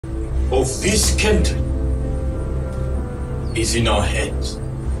of this country is in our hands.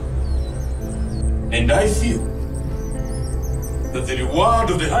 And I feel that the reward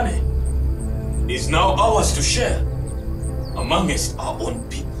of the honey is now ours to share amongst our own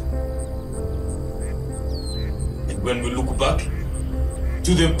people. And when we look back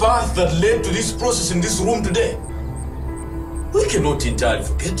to the path that led to this process in this room today, we cannot entirely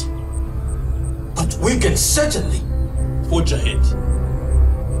forget, but we can certainly forge ahead.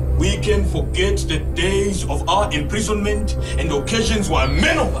 We can forget the days of our imprisonment and occasions where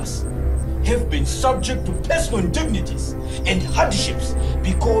many of us have been subject to personal indignities and hardships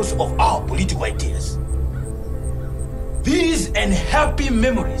because of our political ideas. These unhappy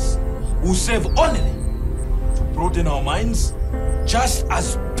memories will serve only to broaden our minds, just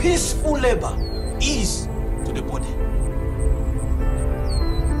as peaceful labor is to the body.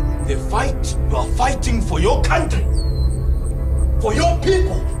 The fight you are fighting for your country, for your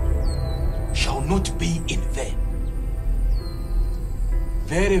people, shall not be in vain.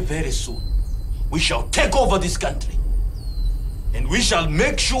 Very, very soon, we shall take over this country, and we shall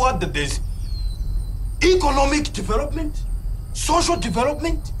make sure that there's economic development, social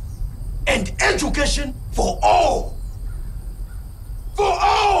development, and education for all.